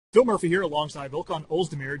Phil Murphy here alongside Volkan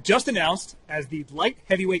Oezdemir, just announced as the light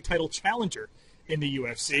heavyweight title challenger in the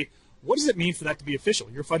UFC. What does it mean for that to be official?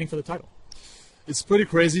 You're fighting for the title. It's pretty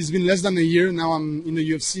crazy. It's been less than a year now. I'm in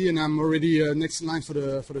the UFC and I'm already next in line for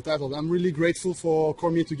the title. I'm really grateful for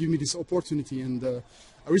Cormier to give me this opportunity, and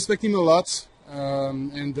I respect him a lot.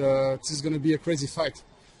 This is going to be a crazy fight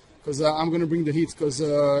because I'm going to bring the heat because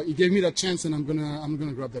he gave me that chance, and I'm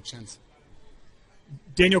gonna grab that chance.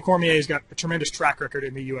 Daniel Cormier has got a tremendous track record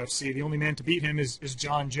in the UFC. The only man to beat him is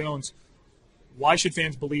John Jones. Why should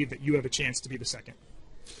fans believe that you have a chance to be the second?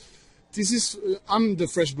 I'm the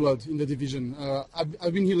fresh blood in the division.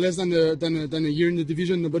 I've been here less than a year in the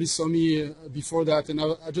division. Nobody saw me before that, and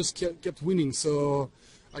I just kept winning. So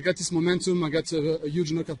I got this momentum. I got a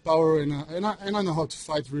huge knockout power, and I know how to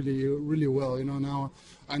fight really well. You know, now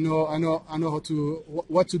I know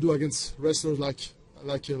what to do against wrestlers like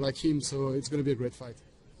him. So it's going to be a great fight.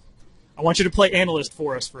 I want you to play analyst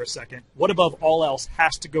for us for a second. What above all else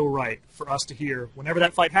has to go right for us to hear whenever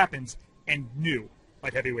that fight happens and new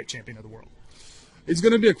light heavyweight champion of the world? It's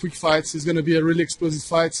going to be a quick fight. It's going to be a really explosive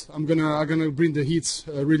fight. I'm gonna bring the heat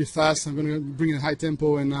really fast. I'm gonna bring a high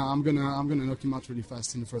tempo, and I'm gonna knock him out really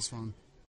fast in the first round.